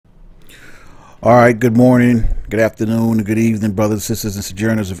All right, good morning, good afternoon, and good evening, brothers, sisters, and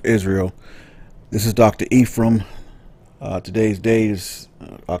sojourners of Israel. This is Dr. Ephraim. Today's date is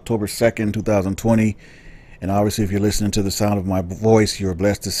October 2nd, 2020. And obviously, if you're listening to the sound of my voice, you're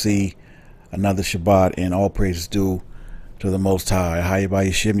blessed to see another Shabbat, and all praises due to the Most High. Hayya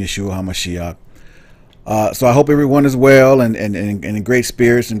Yeshua HaMashiach. So I hope everyone is well and in great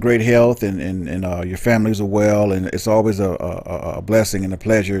spirits and great health, and your families are well. And it's always a blessing and a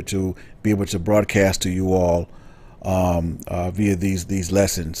pleasure to be able to broadcast to you all via these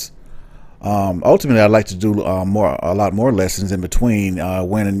lessons. Ultimately, I'd like to do a lot more lessons in between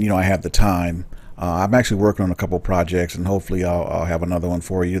when I have the time. I'm actually working on a couple projects, and hopefully I'll have another one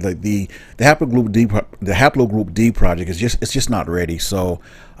for you. The haplogroup D project is just not ready, so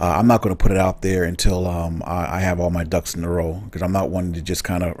I'm not going to put it out there until I have all my ducks in a row, because I'm not one to just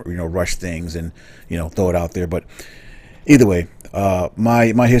kind of rush things and throw it out there. But either way,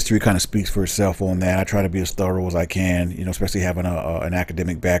 my history kind of speaks for itself on that. I try to be as thorough as I can, especially having an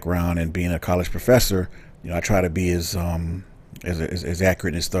academic background and being a college professor. I try to be as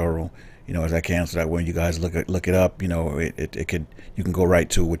accurate and as thorough as I can, so that when you guys look it up, you can go right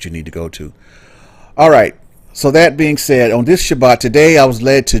to what you need to go to. All right. So that being said, on this Shabbat today, I was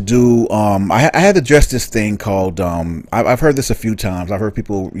led to do. I had to address this thing called. I've heard this a few times. I've heard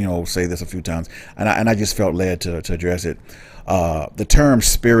people say this a few times, and I just felt led to address it. The term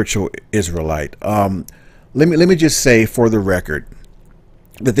spiritual Israelite. Let me just say for the record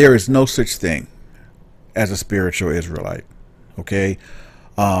that there is no such thing as a spiritual Israelite. Okay.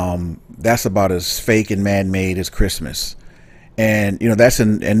 That's about as fake and man-made as Christmas. And, that's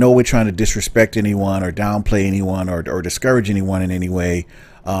in no way trying to disrespect anyone or downplay anyone or discourage anyone in any way,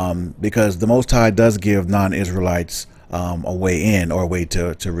 because the Most High does give non-Israelites a way in, or a way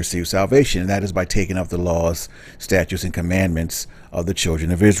to receive salvation. And that is by taking up the laws, statutes, and commandments of the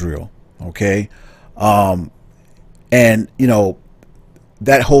children of Israel. Okay? And,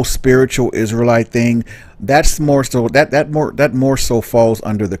 that whole spiritual Israelite thing, that's more so that more so falls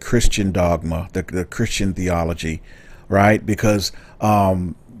under the Christian dogma, the Christian theology, right? Because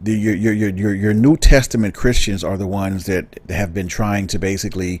your New Testament Christians are the ones that have been trying to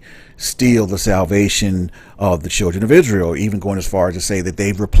basically steal the salvation of the children of Israel, even going as far as to say that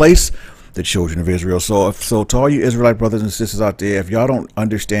they've replaced the children of Israel. So to all you Israelite brothers and sisters out there, if y'all don't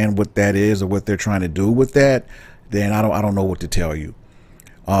understand what that is or what they're trying to do with that, then I don't know what to tell you.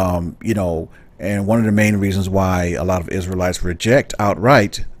 And one of the main reasons why a lot of Israelites reject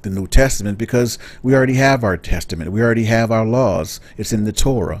outright the New Testament, because we already have our testament. We already have our laws. It's in the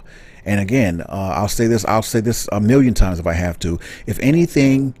Torah. And again, I'll say this a million times if I have to. If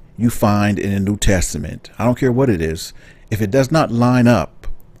anything you find in the New Testament, I don't care what it is, if it does not line up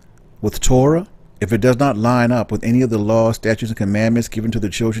with Torah, if it does not line up with any of the laws, statutes, and commandments given to the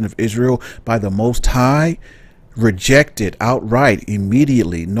children of Israel by the Most High, reject it outright,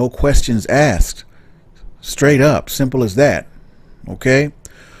 immediately, no questions asked, straight up, simple as that. Okay,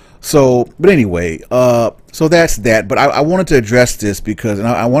 so but anyway, so that's that. But I wanted to address this because, and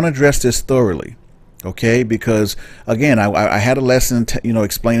I want to address this thoroughly, okay, because again, I had a lesson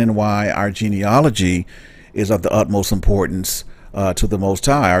explaining why our genealogy is of the utmost importance to the Most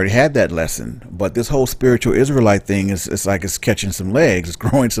High. I already had that lesson, but this whole spiritual Israelite thing it's like it's catching some legs, it's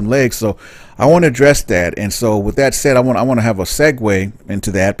growing some legs. So I want to address that. And so with that said, I want to have a segue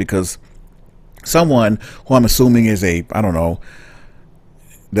into that, because someone who I'm assuming is I don't know,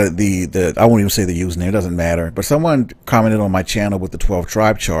 I won't even say the username, it doesn't matter, but someone commented on my channel with the 12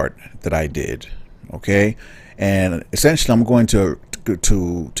 tribe chart that I did. Okay, and essentially I'm going to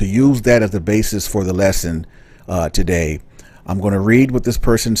use that as the basis for the lesson today. I'm going to read what this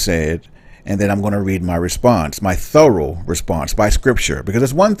person said, and then I'm going to read my response, my thorough response by scripture, because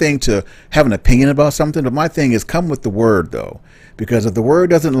it's one thing to have an opinion about something, but my thing is come with the word, though, because if the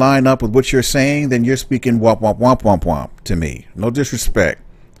word doesn't line up with what you're saying, then you're speaking womp, womp, womp, womp, womp to me. No disrespect,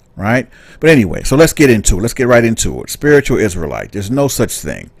 right? But anyway, so let's get into it. Let's get right into it. Spiritual Israelite. There's no such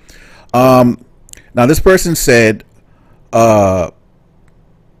thing. Now, this person said, quote,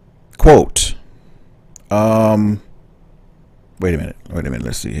 wait a minute.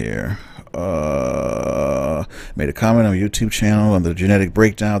 Let's see here. Made a comment on YouTube channel on the genetic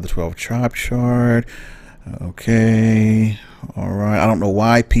breakdown of the 12 tribe chart. Okay. All right. I don't know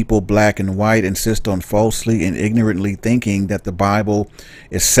why people black and white insist on falsely and ignorantly thinking that the Bible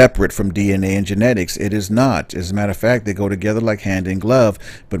is separate from DNA and genetics. It is not. As a matter of fact, they go together like hand in glove,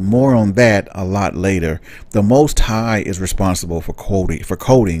 but more on that a lot later. The Most High is responsible for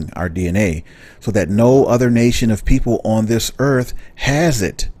coding our DNA so that no other nation of people on this earth has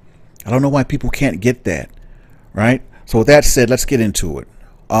it. I don't know why people can't get that, right? So with that said, let's get into it.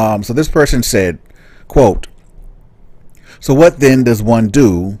 So this person said, quote, "So what then does one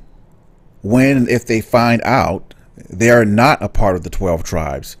do when and if they find out they are not a part of the 12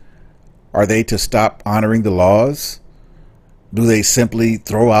 tribes? Are they to stop honoring the laws? Do they simply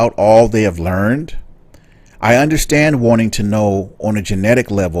throw out all they have learned? I understand wanting to know on a genetic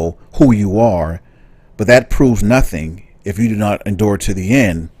level who you are, but that proves nothing if you do not endure to the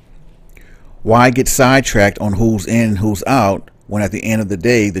end. Why get sidetracked on who's in and who's out when at the end of the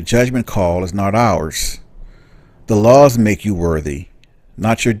day the judgment call is not ours? The laws make you worthy,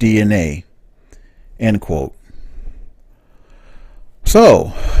 not your DNA." End quote.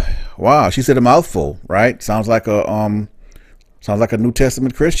 So, wow, she said a mouthful, right? Sounds like a New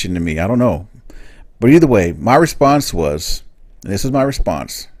Testament Christian to me. I don't know. But either way, my response was, and this is my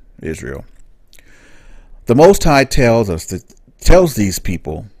response, Israel. The Most High tells these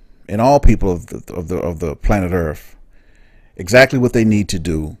people and all people of the planet Earth exactly what they need to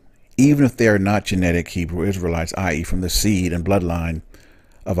do, even if they are not genetic Hebrew Israelites, i.e. from the seed and bloodline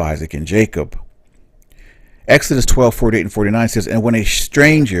of Isaac and Jacob. Exodus 12:48 and 49 says, "And when a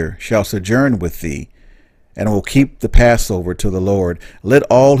stranger shall sojourn with thee, and will keep the Passover to the Lord, let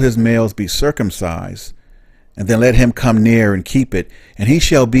all his males be circumcised, and then let him come near and keep it, and he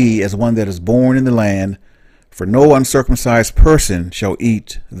shall be as one that is born in the land, for no uncircumcised person shall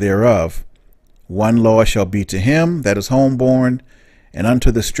eat thereof. One law shall be to him that is homeborn, and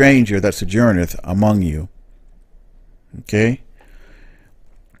unto the stranger that sojourneth among you." Okay?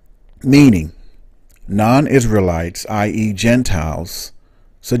 Meaning, non-Israelites, i.e. Gentiles,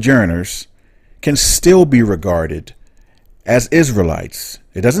 sojourners, can still be regarded as Israelites.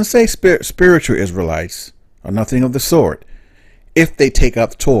 It doesn't say spiritual Israelites or nothing of the sort, if they take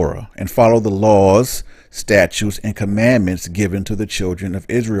up Torah and follow the laws, statutes, and commandments given to the children of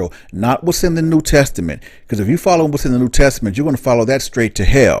Israel, not what's in the New Testament. Because if you follow what's in the New Testament, you're going to follow that straight to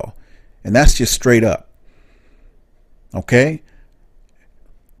hell. And that's just straight up. Okay?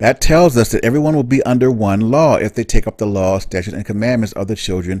 That tells us that everyone will be under one law if they take up the laws, statutes, and commandments of the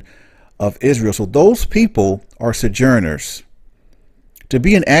children of Israel. So those people are sojourners. To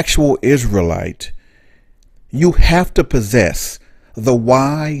be an actual Israelite, you have to possess the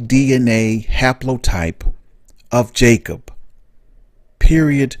Y DNA haplotype of Jacob.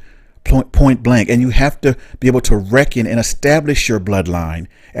 Period. Point blank. And you have to be able to reckon and establish your bloodline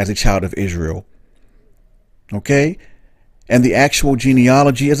as a child of Israel. Okay? And the actual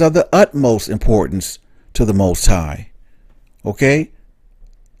genealogy is of the utmost importance to the Most High. Okay?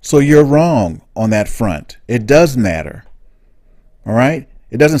 So you're wrong on that front. It does matter. All right?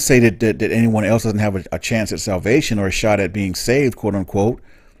 It doesn't say that anyone else doesn't have a chance at salvation or a shot at being saved, quote unquote.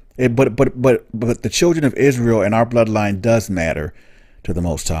 But the children of Israel and our bloodline does matter to the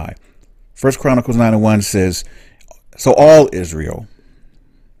Most High. 1 Chronicles 9:1 says, "So all Israel,"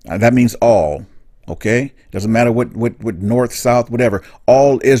 that means all. Okay? Doesn't matter what north, south, whatever.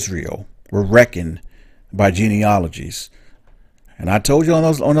 All Israel were reckoned by genealogies. And I told you on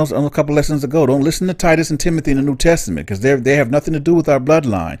a couple lessons ago, don't listen to Titus and Timothy in the New Testament, because they have nothing to do with our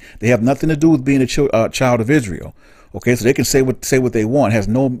bloodline. They have nothing to do with being a child of Israel. Okay, so they can say what they want. It has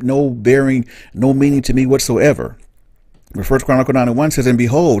no bearing, no meaning to me whatsoever. But 1 Chronicles 9:1 says, "And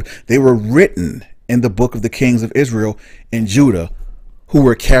behold, they were written in the book of the kings of Israel and Judah, who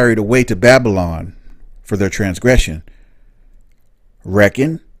were carried away to Babylon for their transgression."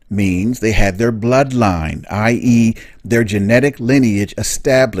 Reckon means they had their bloodline, i.e. their genetic lineage,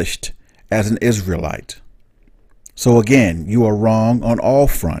 established as an Israelite. So again, you are wrong on all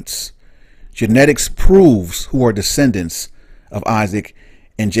fronts. Genetics proves who are descendants of Isaac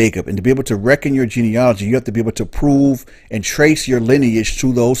and Jacob. And to be able to reckon your genealogy, you have to be able to prove and trace your lineage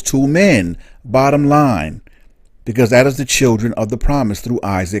to those two men, bottom line, because that is the children of the promise through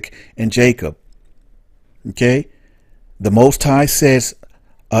Isaac and Jacob. Okay? The Most High says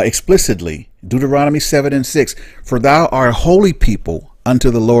explicitly, Deuteronomy 7:6, "For thou art a holy people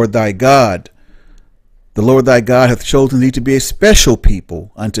unto the Lord thy God. The Lord thy God hath chosen thee to be a special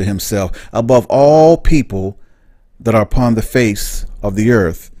people unto himself, above all people that are upon the face of the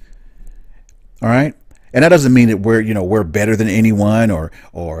earth." All right? And that doesn't mean that we're better than anyone or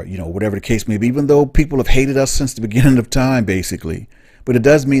whatever the case may be, even though people have hated us since the beginning of time, basically. But it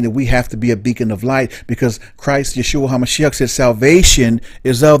does mean that we have to be a beacon of light, because Christ, Yeshua HaMashiach, said salvation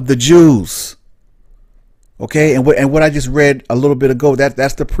is of the Jews. Okay, and what I just read a little bit ago,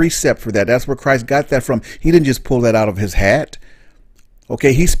 that's the precept for that. That's where Christ got that from. He didn't just pull that out of his hat.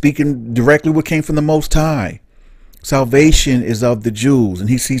 Okay, he's speaking directly what came from the Most High. Salvation is of the Jews, and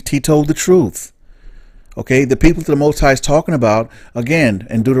he told the truth. Okay, the people that the Most High is talking about, again,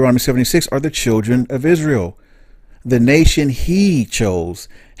 in Deuteronomy 76, are the children of Israel. the nation he chose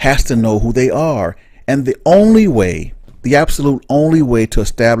has to know who they are. And the only way, the absolute only way to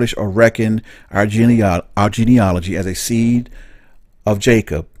establish or reckon our genealogy as a seed of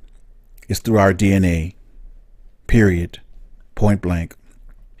Jacob is through our DNA, period, point blank.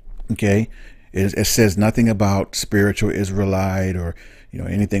 Okay? It says nothing about spiritual Israelite or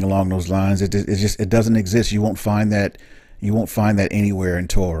anything along those lines. It doesn't exist. You won't find that anywhere in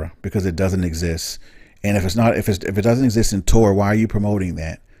Torah, because it doesn't exist. And if it doesn't exist in Torah, why are you promoting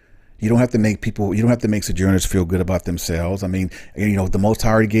that? You don't have to make sojourners feel good about themselves. I mean, the Most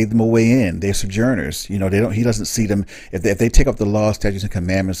High already gave them a way in. They're sojourners. He doesn't see them, if they take up the law, statutes, and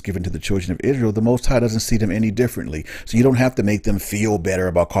commandments given to the children of Israel, the Most High doesn't see them any differently. So you don't have to make them feel better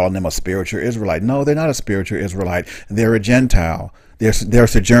about calling them a spiritual Israelite. No, they're not a spiritual Israelite. They're a Gentile. They're a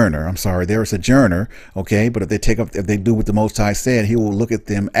sojourner. I'm sorry, they're a sojourner. Okay, but if they do what the Most High said, He will look at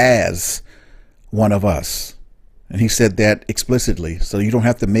them as one of us. And He said that explicitly. So you don't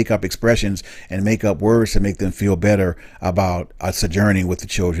have to make up expressions and make up words to make them feel better about sojourning with the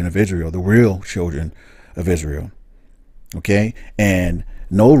children of Israel, the real children of Israel. Okay? And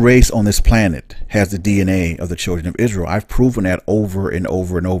no race on this planet has the DNA of the children of Israel. I've proven that over and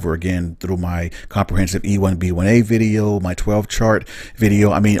over and over again through my comprehensive E1B1A video, my 12 chart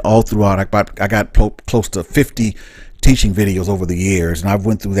video. I mean, all throughout. I got close to 50 teaching videos over the years, and I've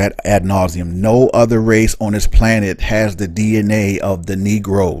went through that ad nauseum. No other race on this planet has the DNA of the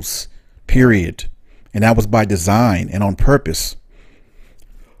Negroes, period. And that was by design and on purpose.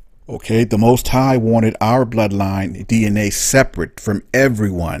 Okay, the Most High wanted our bloodline DNA separate from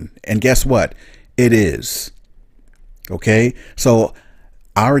everyone. And guess what? It is. Okay, so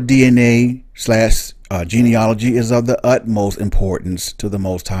our DNA / genealogy is of the utmost importance to the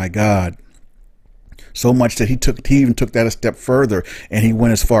Most High God. So much that he even took that a step further, and he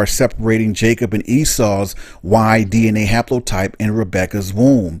went as far as separating Jacob and Esau's Y DNA haplotype in Rebekah's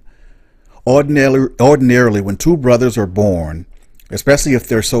womb. Ordinarily, when two brothers are born, especially if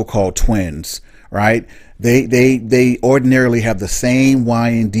they're so-called twins, right? They ordinarily have the same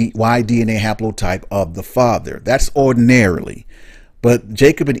Y DNA haplotype of the father. That's ordinarily. But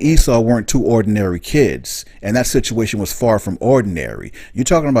Jacob and Esau weren't two ordinary kids, and that situation was far from ordinary. You're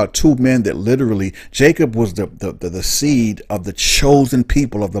talking about two men that literally, Jacob was the seed of the chosen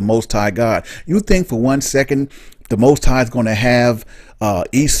people of the Most High God. You think for 1 second the Most High is going to have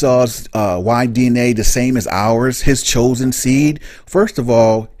Esau's Y DNA the same as ours, his chosen seed? First of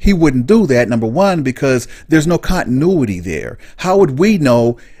all, he wouldn't do that, number one, because there's no continuity there. How would we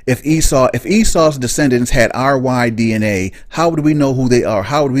know if Esau's descendants had our Y DNA? How would we know who they are?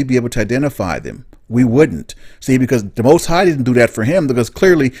 How would we be able to identify them? We wouldn't. See, because the Most High didn't do that for him, because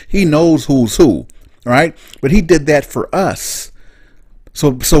clearly he knows who's who, right? But he did that for us.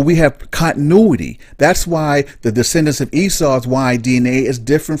 So we have continuity. That's why the descendants of Esau's Y DNA is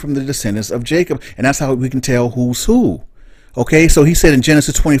different from the descendants of Jacob. And that's how we can tell who's who. Okay, so he said in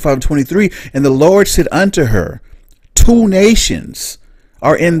Genesis 25:23, and the Lord said unto her, 2 nations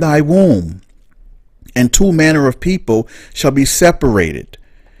are in thy womb, and 2 manner of people shall be separated.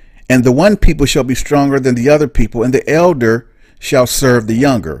 And the one people shall be stronger than the other people, and the elder shall serve the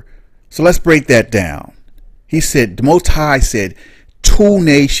younger. So let's break that down. He said, the Most High said, 2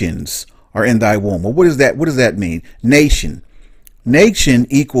 nations are in thy womb. Well, what is that? What does that mean? Nation. Nation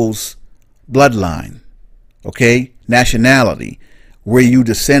equals bloodline. Okay? Nationality. Where you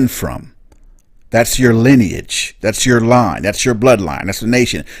descend from. That's your lineage. That's your line. That's your bloodline. That's the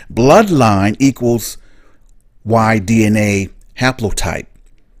nation. Bloodline equals Y DNA haplotype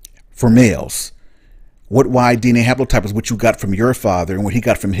for males. What Y DNA haplotype is what you got from your father and what he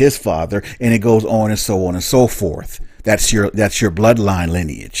got from his father, and it goes on and so on and so forth. That's your bloodline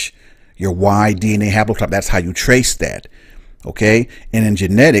lineage, your Y DNA haplotype. That's how you trace that. Okay, and in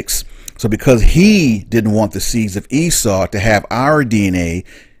genetics, so because he didn't want the seeds of Esau to have our DNA,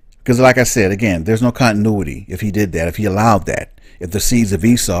 because like I said, again, there's no continuity if he did that, if he allowed that. If the seeds of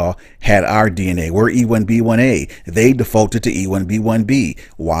Esau had our DNA, we're E1B1A. They defaulted to E1B1B.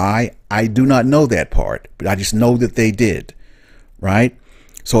 Why? I do not know that part, but I just know that they did, right?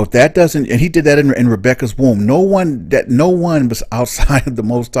 So if that doesn't, and he did that in Rebekah's womb, no one was outside of the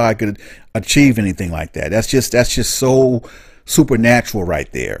Most High could achieve anything like that. That's just so supernatural right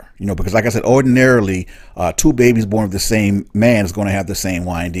there, because like I said, ordinarily 2 babies born of the same man is going to have the same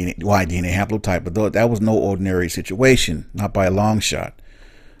Y DNA haplotype, but that was no ordinary situation, not by a long shot.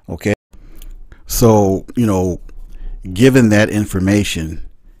 Okay, so given that information,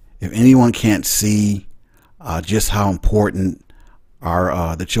 if anyone can't see just how important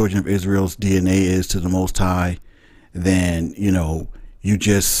the children of Israel's DNA is to the Most High, then you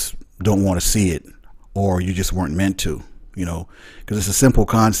just don't want to see it, or you just weren't meant to, because it's a simple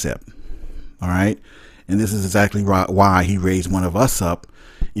concept. All right. And this is exactly why he raised one of us up,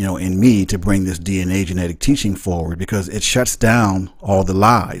 in me, to bring this DNA genetic teaching forward, because it shuts down all the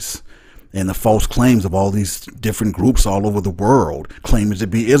lies and the false claims of all these different groups all over the world claiming to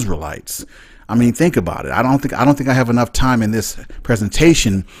be Israelites. I mean, think about it. I don't think I have enough time in this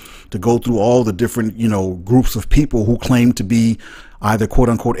presentation to go through all the different, groups of people who claim to be either quote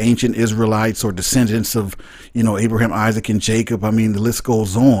unquote ancient Israelites or descendants of, Abraham, Isaac, and Jacob. I mean, the list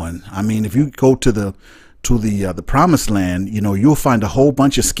goes on. I mean, if you go to the promised land, you'll find a whole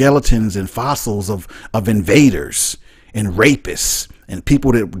bunch of skeletons and fossils of invaders and rapists and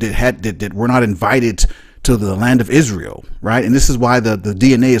people that were not invited to the land of Israel, right? And this is why the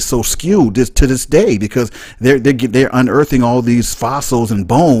DNA is so skewed to this day, because they're unearthing all these fossils and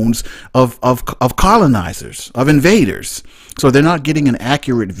bones of colonizers, of invaders. So they're not getting an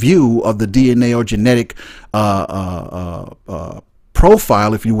accurate view of the DNA or genetic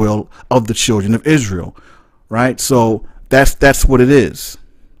profile, if you will, of the children of Israel, right? So that's what it is,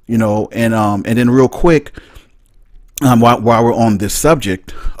 and then real quick, while we're on this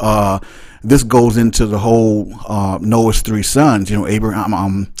subject, this goes into the whole Noah's three sons,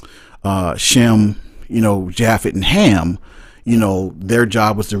 Abraham, Shem, Japheth, and Ham. Their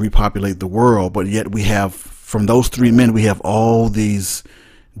job was to repopulate the world, but yet we have, from those three men, we have all these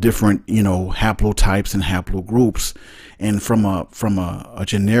different, haplotypes and haplogroups. And from a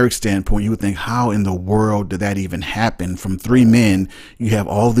generic standpoint, you would think, how in the world did that even happen? From three men, you have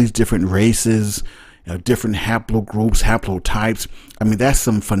all these different races, different haplogroups, haplotypes. I mean, that's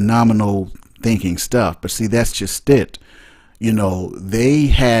some phenomenal thinking stuff. But see, that's just it. They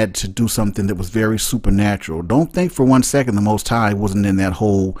had to do something that was very supernatural. Don't think for 1 second the Most High wasn't in that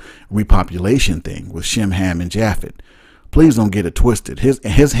whole repopulation thing with Shem, Ham, and Japheth. Please don't get it twisted.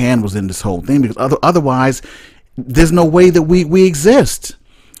 His hand was in this whole thing, because otherwise there's no way that we exist.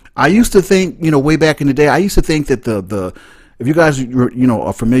 I used to think, way back in the day, I used to think that if you guys,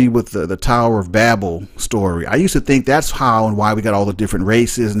 are familiar with the Tower of Babel story, I used to think that's how and why we got all the different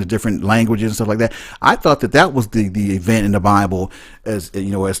races and the different languages and stuff like that. I thought that was the event in the Bible, as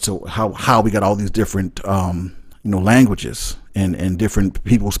to how we got all these different, languages and different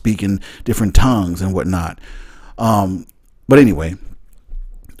people speaking different tongues and whatnot. But anyway,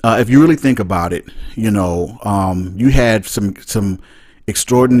 if you really think about it, you had some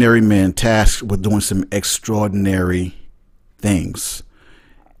extraordinary men tasked with doing some extraordinary things,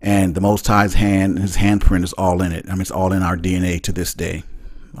 and the Most High's hand, his handprint, is all in it. I mean, it's all in our DNA to this day.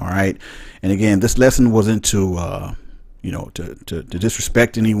 All right. And again, this lesson wasn't to to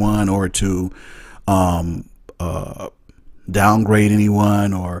disrespect anyone, or to downgrade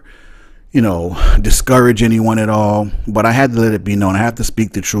anyone, or discourage anyone at all. But I had to let it be known. I have to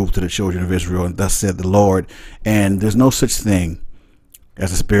speak the truth to the children of Israel, and thus said the Lord. And there's no such thing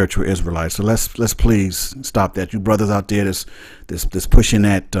as a spiritual Israelite. So let's please stop that. You brothers out there that's pushing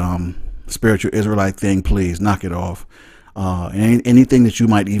that spiritual Israelite thing, please knock it off. Anything that you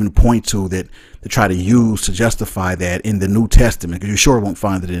might even point to that try to use to justify that in the New Testament, because you sure won't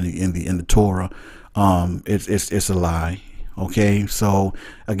find it in the Torah. It's a lie. Okay, so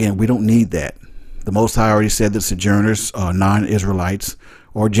again, we don't need that. The Most High already said that sojourners, non-Israelites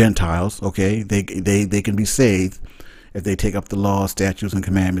or Gentiles, okay, they can be saved if they take up the laws, statutes, and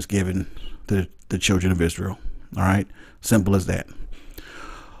commandments given to the children of Israel. All right, simple as that.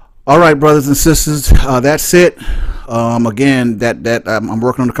 All right, brothers and sisters, that's it. Again, that I'm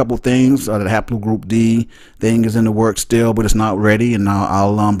working on a couple of things. The haplogroup D thing is in the works still, but it's not ready, and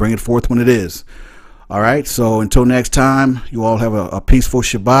I'll bring it forth when it is. All right, so until next time, you all have a peaceful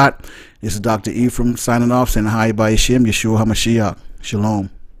Shabbat. This is Dr. Ephraim signing off, saying hi by Hashem, Yeshua HaMashiach. Shalom.